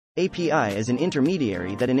API is an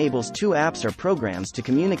intermediary that enables two apps or programs to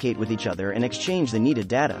communicate with each other and exchange the needed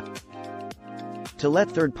data. To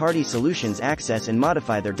let third-party solutions access and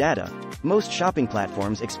modify their data, most shopping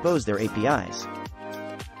platforms expose their APIs.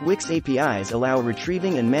 Wix APIs allow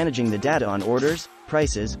retrieving and managing the data on orders,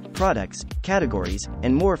 prices, products, categories,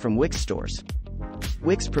 and more from Wix stores.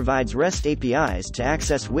 Wix provides REST APIs to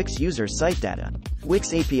access Wix users' site data.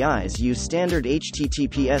 Wix APIs use standard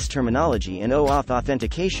HTTPS terminology and OAuth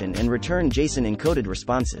authentication and return JSON-encoded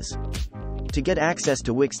responses. To get access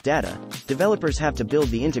to Wix data, developers have to build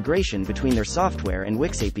the integration between their software and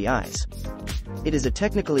Wix APIs. It is a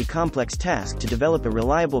technically complex task to develop a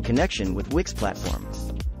reliable connection with Wix platform.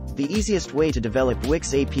 The easiest way to develop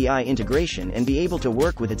Wix API integration and be able to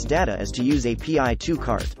work with its data is to use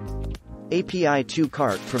API2Cart.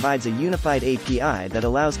 API2Cart provides a unified API that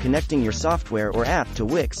allows connecting your software or app to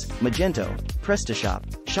Wix, Magento, PrestaShop,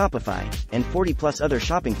 Shopify, and 40+ other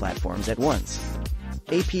shopping platforms at once.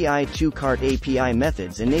 API2Cart API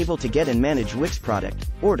methods enable to get and manage Wix product,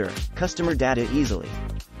 order, customer data easily.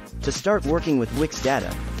 To start working with Wix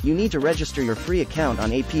data, you need to register your free account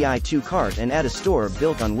on API2Cart and add a store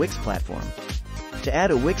built on Wix platform. To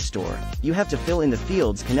add a Wix store, you have to fill in the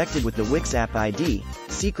fields connected with the Wix app ID,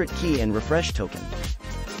 secret key and refresh token.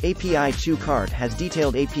 API2Cart has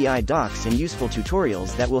detailed API docs and useful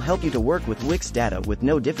tutorials that will help you to work with Wix data with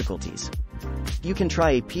no difficulties. You can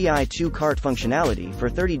try API2Cart functionality for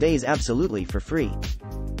 30 days absolutely for free.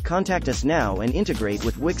 Contact us now and integrate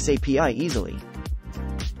with Wix API easily.